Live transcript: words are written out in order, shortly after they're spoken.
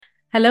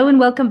Hello and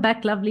welcome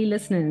back, lovely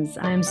listeners.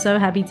 I am so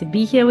happy to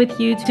be here with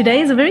you.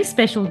 Today is a very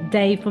special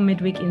day for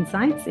Midweek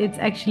Insights. It's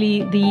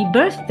actually the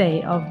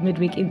birthday of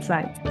Midweek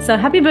Insights. So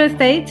happy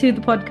birthday to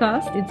the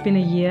podcast. It's been a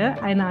year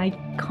and I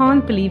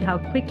can't believe how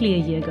quickly a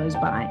year goes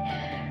by.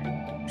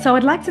 So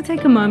I'd like to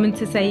take a moment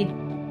to say,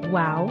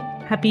 wow,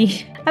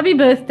 happy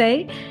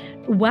birthday.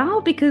 Wow,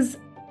 because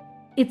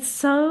it's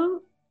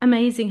so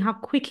amazing how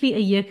quickly a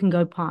year can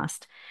go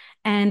past.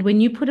 And when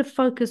you put a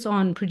focus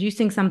on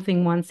producing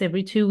something once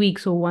every 2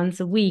 weeks or once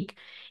a week,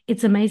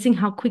 it's amazing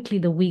how quickly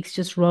the weeks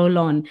just roll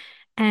on.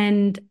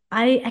 And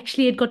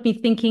it got me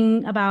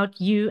thinking about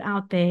you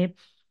out there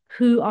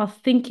who are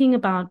thinking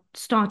about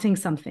starting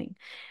something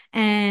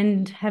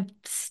and have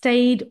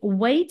stayed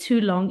way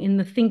too long in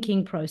the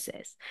thinking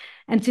process.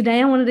 And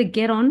today I wanted to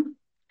get on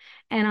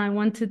and I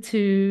wanted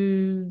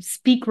to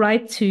speak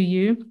right to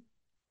you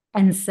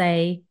and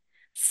say,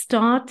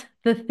 start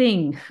the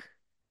thing.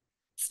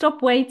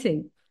 Stop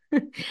waiting.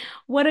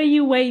 What are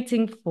you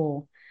waiting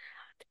for?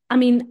 I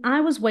mean,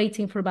 I was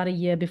waiting for about a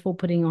year before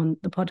putting on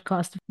the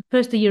podcast.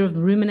 First, a year of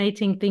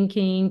ruminating,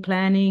 thinking,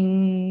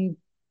 planning,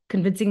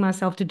 convincing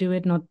myself to do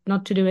it,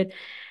 not to do it.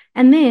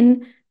 And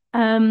then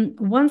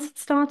once it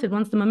started,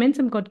 once the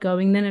momentum got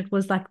going, then it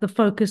was like the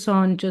focus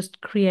on just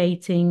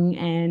creating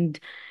and,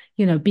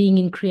 being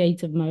in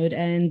creative mode,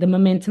 and the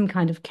momentum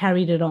kind of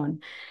carried it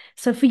on.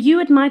 So for you,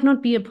 it might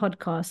not be a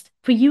podcast.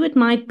 For you, it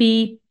might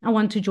be, I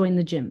want to join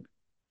the gym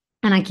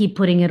and I keep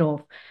putting it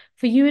off.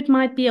 For you, it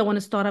might be, I want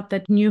to start up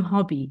that new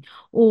hobby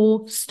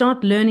or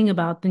start learning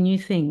about the new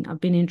thing I've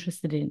been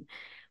interested in.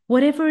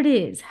 Whatever it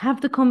is,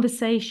 have the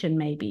conversation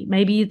maybe.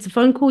 Maybe it's a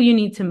phone call you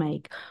need to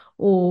make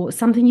or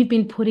something you've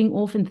been putting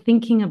off and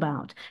thinking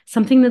about,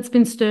 something that's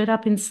been stirred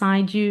up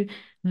inside you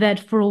that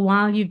for a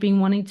while you've been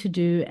wanting to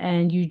do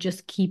and you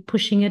just keep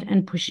pushing it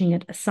and pushing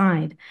it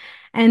aside.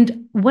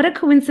 And what a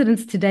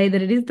coincidence today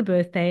that it is the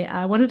birthday.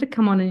 I wanted to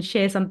come on and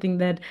share something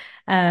that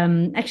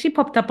actually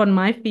popped up on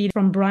my feed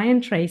from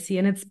Brian Tracy,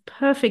 and it's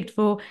perfect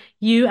for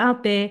you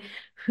out there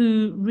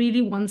who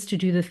really wants to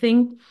do the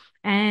thing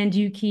and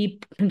you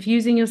keep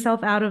confusing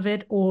yourself out of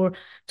it or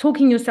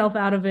talking yourself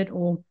out of it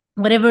or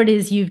whatever it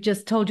is, you've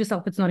just told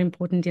yourself it's not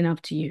important enough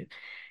to you.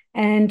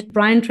 And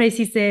Brian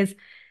Tracy says,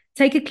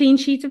 take a clean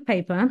sheet of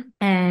paper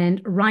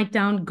and write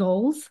down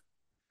goals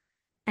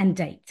and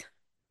date.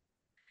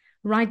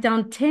 Write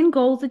down 10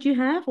 goals that you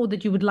have or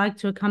that you would like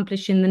to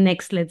accomplish in the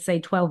next, let's say,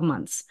 12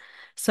 months.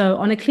 So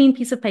on a clean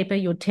piece of paper,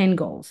 your 10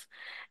 goals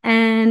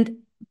and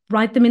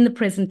write them in the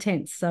present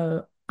tense.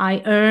 So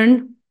I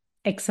earn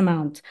X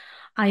amount.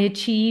 I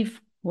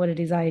achieve what it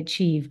is I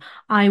achieve.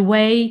 I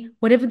weigh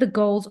whatever the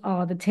goals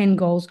are, the 10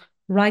 goals,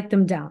 write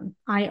them down.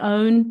 I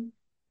own.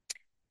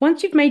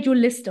 Once you've made your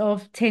list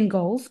of 10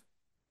 goals,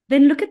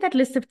 then look at that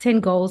list of 10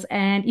 goals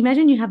and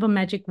imagine you have a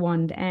magic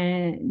wand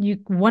and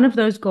one of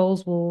those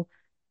goals will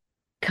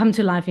come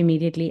to life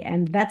immediately.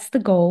 And that's the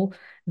goal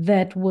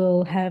that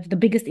will have the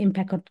biggest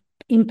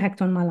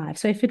impact on my life.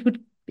 So if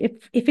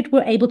it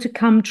were able to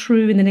come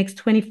true in the next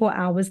 24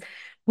 hours,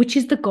 which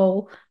is the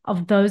goal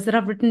of those that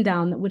I've written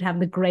down that would have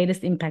the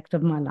greatest impact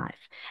of my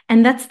life.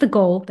 And that's the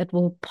goal that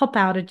will pop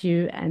out at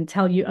you and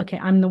tell you, okay,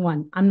 I'm the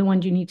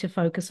one you need to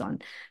focus on.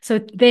 So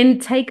then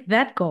take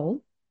that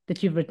goal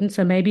that you've written.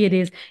 So maybe it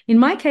is, in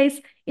my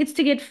case, it's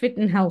to get fit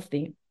and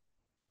healthy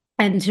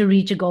and to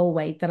reach a goal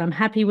weight that I'm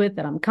happy with,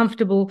 that I'm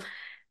comfortable,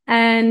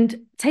 and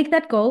take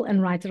that goal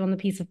and write it on the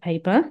piece of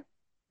paper.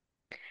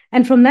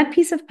 And from that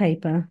piece of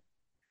paper,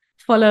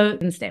 follow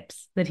the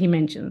steps that he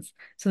mentions.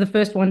 So the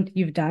first one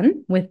you've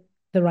done with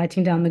the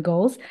writing down the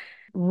goals,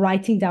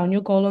 writing down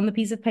your goal on the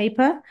piece of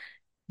paper,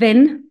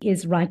 then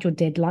is write your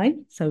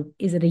deadline. So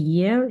is it a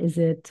year? Is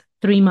it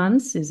 3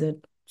 months? Is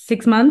it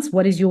 6 months?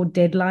 What is your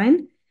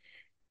deadline?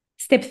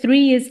 Step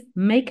 3 is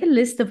make a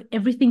list of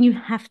everything you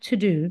have to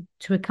do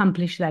to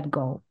accomplish that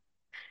goal.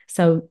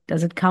 So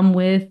does it come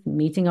with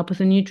meeting up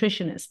with a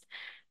nutritionist,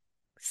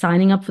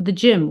 signing up for the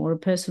gym or a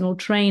personal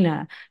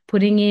trainer,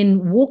 putting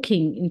in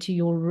walking into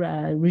your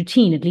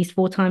routine at least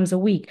 4 times a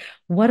week?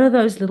 What are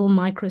those little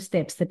micro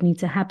steps that need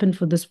to happen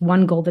for this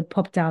one goal that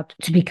popped out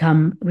to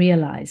become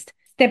realized?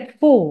 Step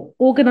 4,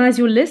 organize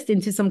your list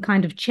into some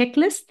kind of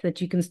checklist that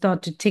you can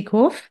start to tick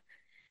off.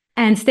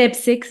 And step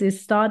 6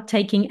 is start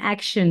taking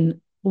action,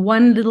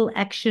 one little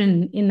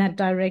action in that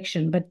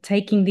direction, but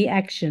taking the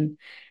action.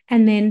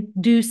 And then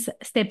do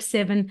step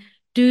 7,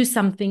 do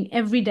something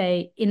every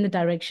day in the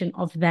direction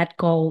of that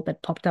goal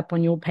that popped up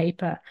on your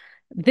paper.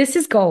 This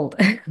is gold.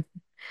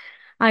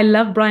 I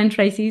love Brian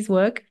Tracy's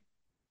work.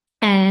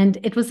 And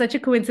it was such a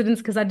coincidence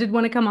because I did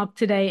want to come up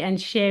today and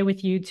share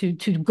with you to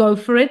go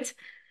for it,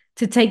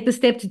 to take the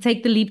step, to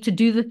take the leap, to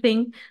do the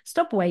thing.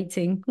 Stop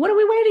waiting. What are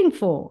we waiting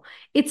for?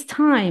 It's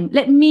time.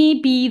 Let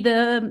me be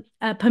the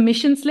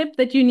permission slip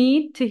that you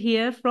need to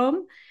hear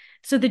from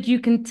so that you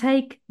can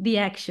take the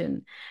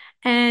action.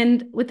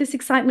 And with this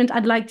excitement,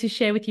 I'd like to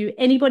share with you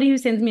anybody who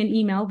sends me an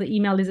email. The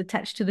email is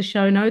attached to the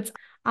show notes.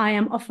 I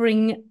am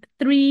offering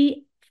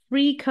 3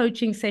 free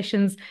coaching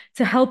sessions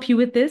to help you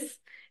with this.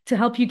 to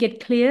help you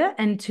get clear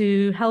and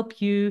to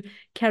help you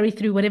carry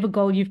through whatever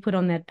goal you've put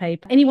on that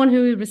paper. Anyone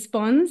who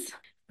responds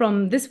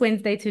from this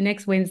Wednesday to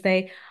next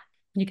Wednesday,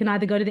 you can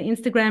either go to the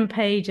Instagram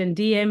page and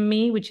DM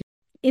me, which is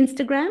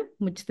Instagram,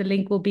 which the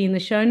link will be in the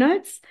show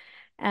notes,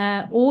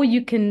 or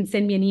you can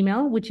send me an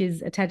email, which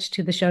is attached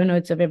to the show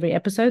notes of every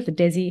episode, the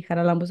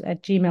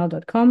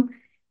desiharalambos@gmail.com.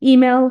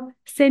 Email,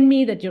 send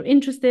me that you're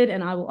interested,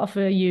 and I will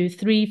offer you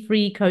 3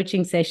 free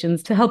coaching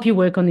sessions to help you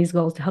work on these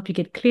goals, to help you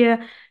get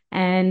clear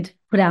and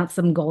put out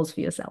some goals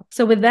for yourself.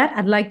 So with that,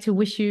 I'd like to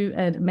wish you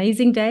an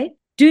amazing day.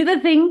 Do the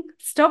thing.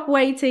 Stop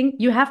waiting.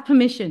 You have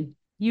permission.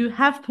 You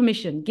have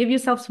permission. Give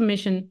yourself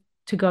permission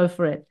to go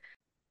for it.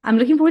 I'm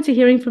looking forward to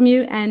hearing from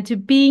you and to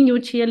being your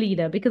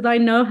cheerleader, because I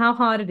know how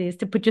hard it is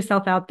to put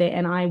yourself out there,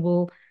 and I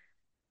will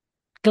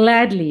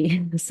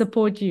gladly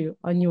support you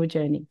on your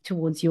journey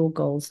towards your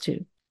goals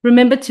too.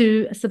 Remember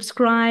to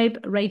subscribe,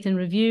 rate, and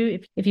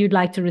review if you'd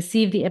like to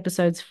receive the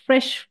episodes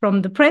fresh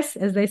from the press,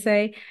 as they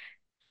say,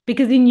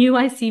 because in you,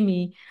 I see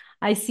me.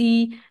 I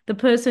see the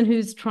person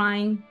who's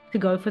trying to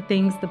go for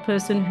things, the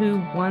person who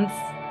wants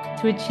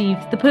to achieve,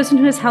 the person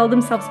who has held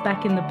themselves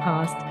back in the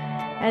past,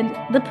 and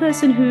the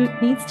person who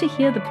needs to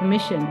hear the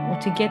permission or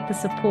to get the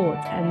support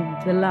and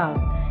the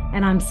love.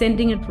 And I'm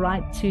sending it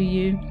right to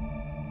you,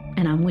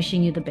 and I'm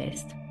wishing you the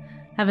best.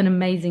 Have an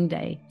amazing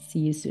day. See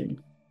you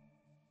soon.